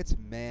rattled, he gets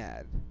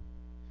mad.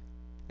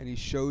 And he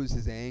shows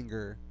his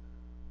anger.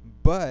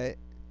 But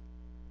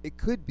it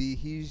could be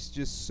he's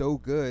just so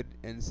good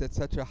and sets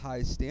such a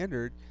high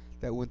standard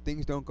that when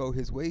things don't go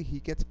his way, he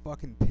gets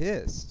fucking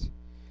pissed.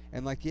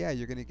 And like, yeah,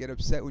 you're gonna get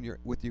upset when you're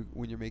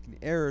making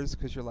errors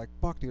because you're like,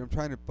 fuck, dude, I'm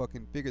trying to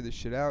fucking figure this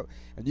shit out,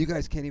 and you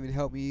guys can't even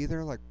help me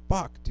either. Like,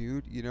 fuck,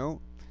 dude, you know,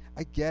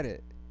 I get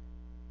it.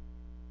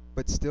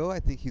 But still,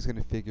 I think he's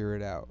gonna figure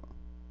it out.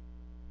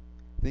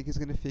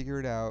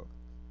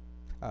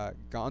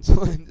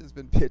 Gonsolin has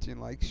been pitching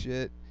like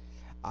shit.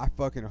 I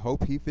fucking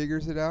hope he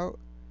figures it out,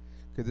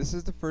 because this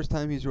is the first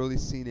time he's really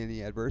seen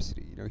any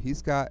adversity. You know,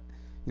 he's got,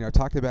 you know, I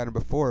talked about him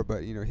before,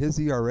 but, you know, his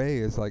ERA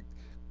is like,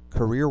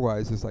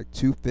 career-wise, is like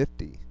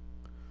 2.50.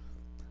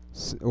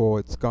 Well,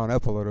 it's gone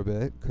up a little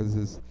bit because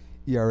his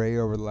ERA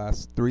over the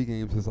last 3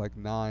 games is like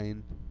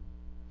 9,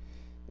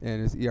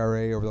 and his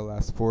ERA over the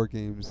last 4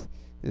 games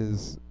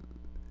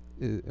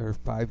or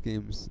 5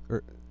 games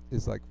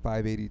is like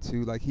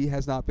 5.82. Like, he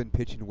has not been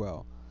pitching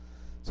well,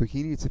 so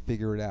he needs to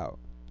figure it out.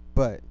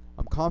 But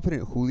I'm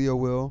confident Julio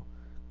will.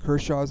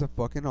 Kershaw's a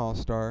fucking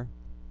all-star.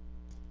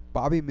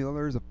 Bobby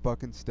Miller is a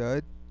fucking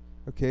stud.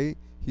 Okay,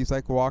 he's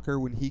like Walker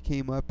when he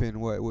came up in,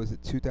 what was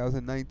it,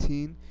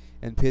 2019,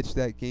 and pitched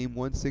that game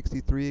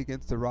 163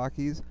 against the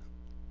Rockies.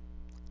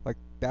 Like,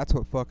 that's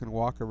what fucking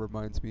Walker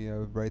reminds me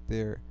of right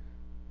there.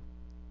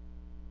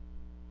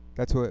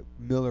 That's what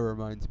Miller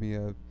reminds me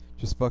of.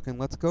 Just fucking,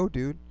 let's go,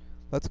 dude.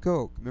 Let's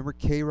go. Remember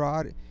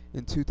K-Rod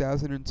in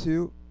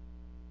 2002?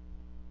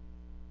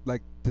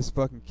 Like, this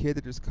fucking kid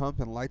that just comes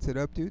and lights it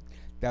up, dude.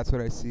 That's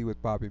what I see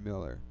with Bobby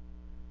Miller.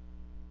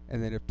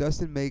 And then if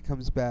Dustin May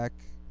comes back,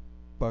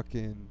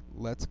 fucking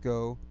let's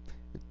go.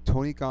 If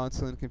Tony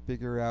Gonsolin can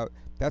figure out.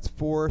 That's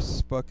 4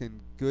 fucking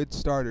good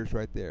starters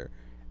right there.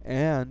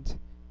 And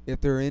if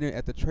they're in it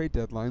at the trade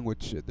deadline,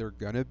 which they're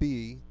gonna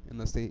be,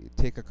 unless they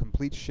take a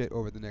complete shit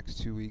over the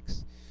next 2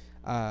 weeks,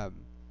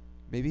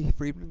 maybe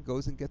Friedman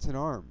goes and gets an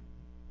arm.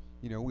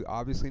 You know, we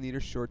obviously need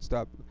a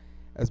shortstop.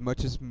 As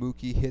much as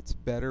Mookie hits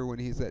better when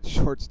he's at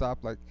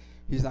shortstop, like,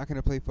 he's not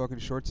gonna play fucking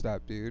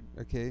shortstop, dude.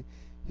 Okay,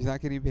 he's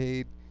not getting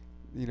paid,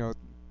 you know,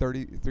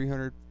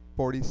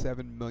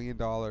 $347 million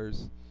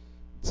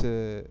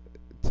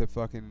to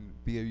fucking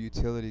be a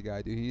utility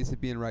guy, dude. He needs to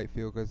be in right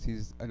field because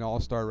he's an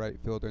all-star right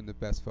fielder and the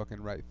best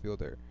fucking right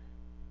fielder.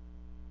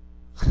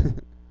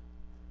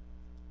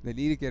 They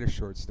need to get a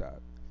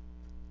shortstop.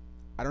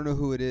 I don't know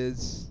who it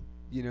is,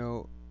 you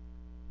know,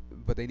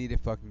 but they need to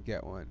fucking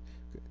get one.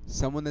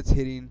 Someone that's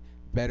hitting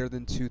better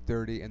than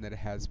 230 and that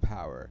has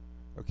power.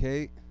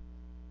 Okay?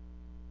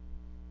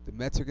 The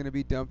Mets are going to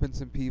be dumping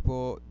some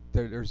people.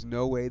 There's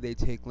no way they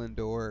take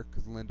Lindor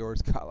because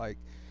Lindor's got like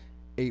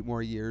 8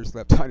 more years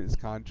left on his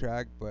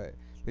contract. But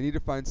they need to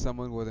find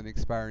someone with an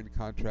expiring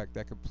contract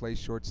that can play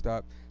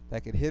shortstop,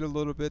 that can hit a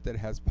little bit, that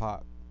has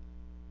pop.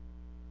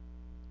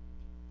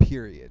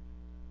 Period.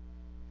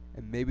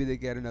 And maybe they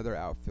get another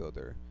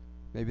outfielder.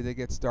 Maybe they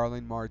get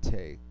Starling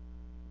Marte.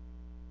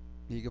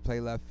 He could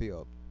play left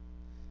field.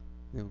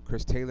 You know,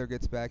 Chris Taylor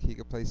gets back, he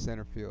could play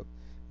center field.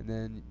 And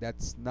then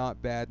that's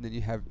not bad. And then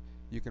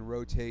you can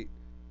rotate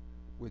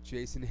with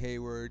Jason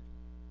Hayward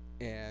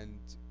and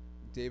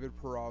David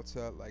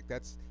Peralta. Like,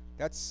 that's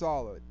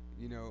solid.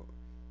 You know,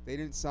 they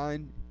didn't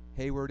sign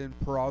Hayward and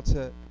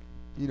Peralta,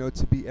 you know,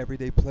 to be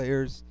everyday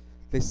players.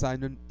 They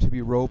signed them to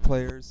be role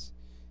players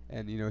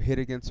and, you know, hit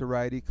against a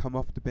righty, come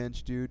off the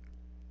bench, dude.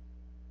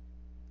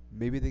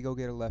 Maybe they go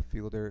get a left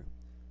fielder.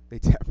 They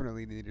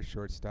definitely need a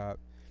shortstop.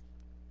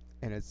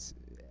 And it's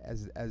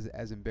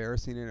as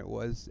embarrassing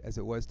as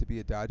it was to be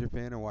a Dodger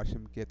fan and watch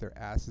them get their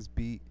asses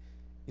beat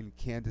in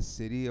Kansas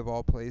City of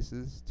all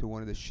places to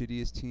one of the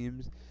shittiest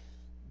teams.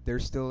 They're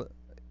still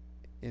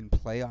in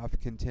playoff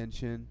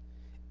contention,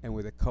 and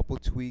with a couple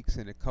tweaks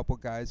and a couple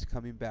guys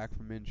coming back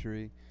from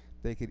injury,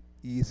 they could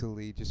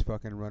easily just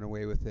fucking run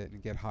away with it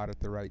and get hot at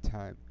the right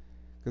time.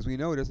 Because we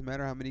know it doesn't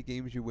matter how many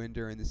games you win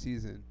during the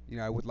season. You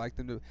know, I would like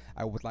them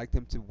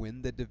to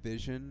win the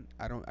division.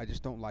 I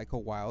just don't like a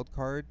wild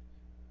card.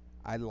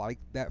 I like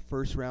that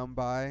first round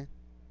bye.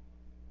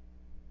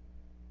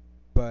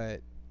 But,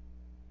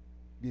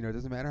 you know, it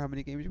doesn't matter how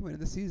many games you win in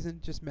the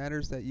season. It just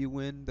matters that you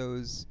win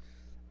those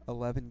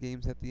 11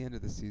 games at the end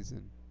of the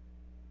season.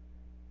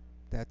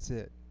 That's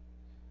it.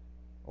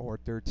 Or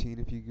 13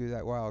 if you do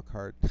that wild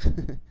card.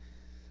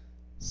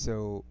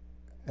 So,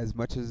 as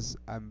much as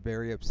I'm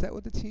very upset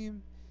with the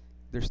team,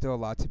 there's still a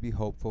lot to be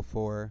hopeful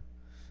for.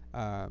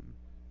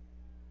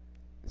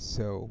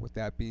 So, with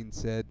that being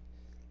said,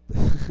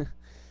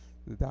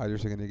 the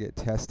Dodgers are going to get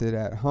tested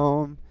at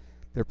home.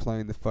 They're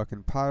playing the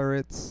fucking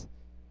Pirates,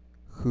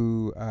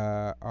 who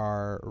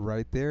are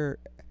right there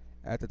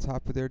at the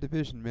top of their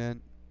division,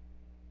 man.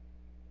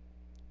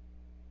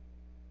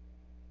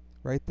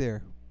 Right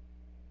there.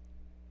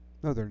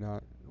 No, they're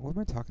not. What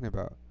am I talking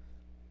about?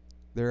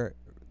 They're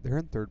they're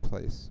in third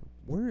place.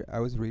 Where I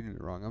was reading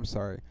it wrong. I'm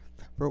sorry.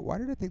 Bro, why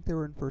did I think they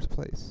were in first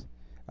place?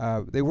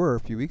 They were a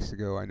few weeks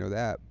ago. I know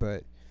that,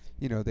 but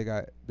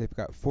they've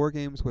got 4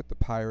 games with the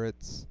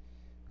Pirates,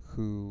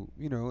 who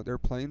they're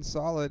playing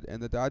solid,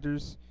 and the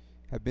Dodgers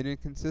have been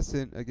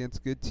inconsistent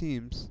against good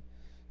teams.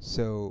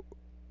 So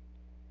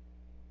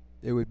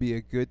it would be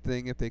a good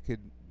thing if they could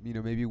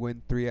maybe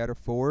win 3 out of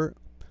 4,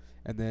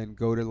 and then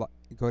go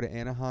to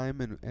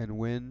Anaheim and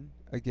win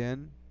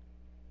again.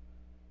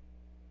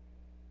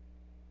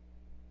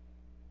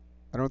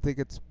 I don't think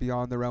it's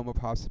beyond the realm of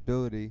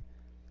possibility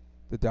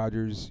the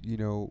Dodgers,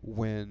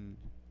 win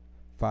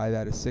 5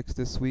 out of 6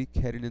 this week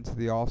heading into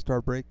the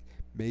All-Star break,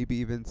 maybe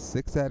even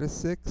 6 out of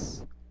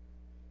 6.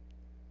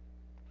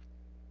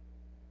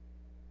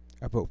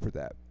 I vote for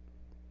that.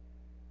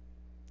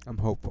 I'm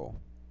hopeful.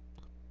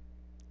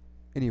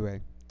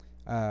 Anyway,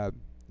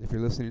 if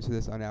you're listening to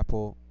this on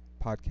Apple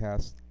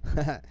Podcast,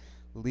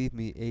 leave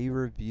me a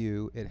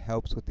review. It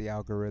helps with the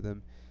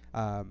algorithm.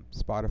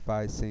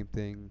 Spotify, same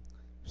thing.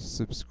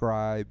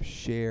 Subscribe,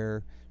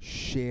 share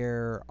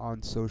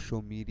on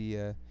social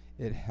media.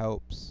 It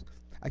helps.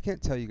 I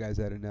can't tell you guys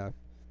that enough.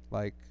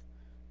 Like,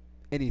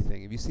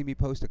 anything. If you see me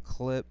post a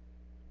clip,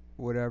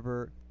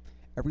 whatever,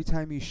 every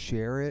time you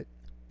share it,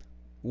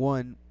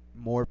 one,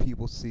 more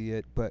people see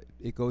it, but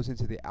it goes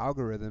into the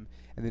algorithm,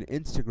 and then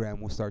Instagram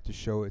will start to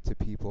show it to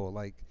people.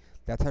 Like,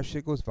 that's how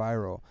shit goes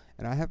viral.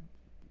 And I have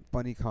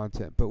funny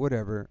content, but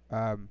whatever.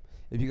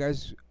 If you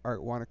guys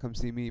want to come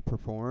see me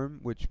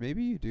perform, which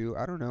maybe you do,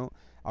 I don't know.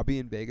 I'll be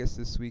in Vegas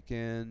this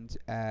weekend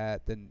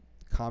at the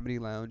Comedy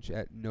Lounge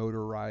at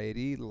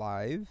Notoriety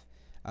Live,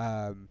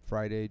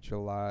 Friday,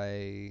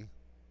 July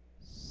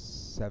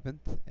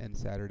 7th and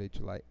Saturday,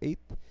 July 8th.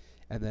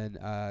 And then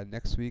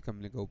next week I'm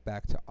going to go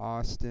back to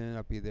Austin.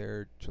 I'll be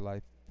there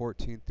July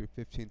 14th through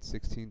 15th,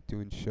 16th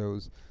doing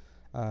shows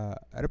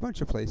at a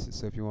bunch of places.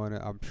 So if you want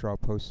to, I'm sure I'll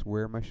post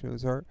where my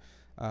shows are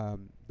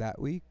that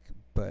week.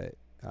 But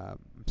I'm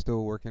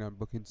still working on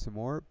booking some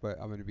more, but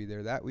I'm going to be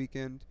there that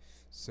weekend.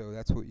 So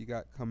that's what you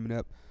got coming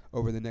up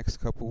over the next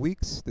couple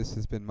weeks. This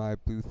has been my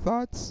Blue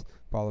Thoughts.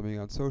 Follow me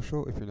on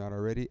social if you're not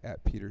already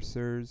at Peter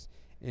Surs,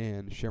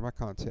 and share my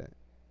content.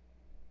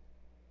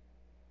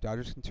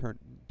 Dodgers can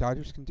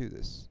do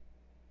this.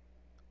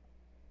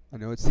 I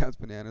know it sounds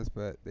bananas,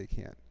 but they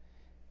can.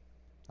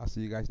 I'll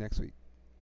see you guys next week.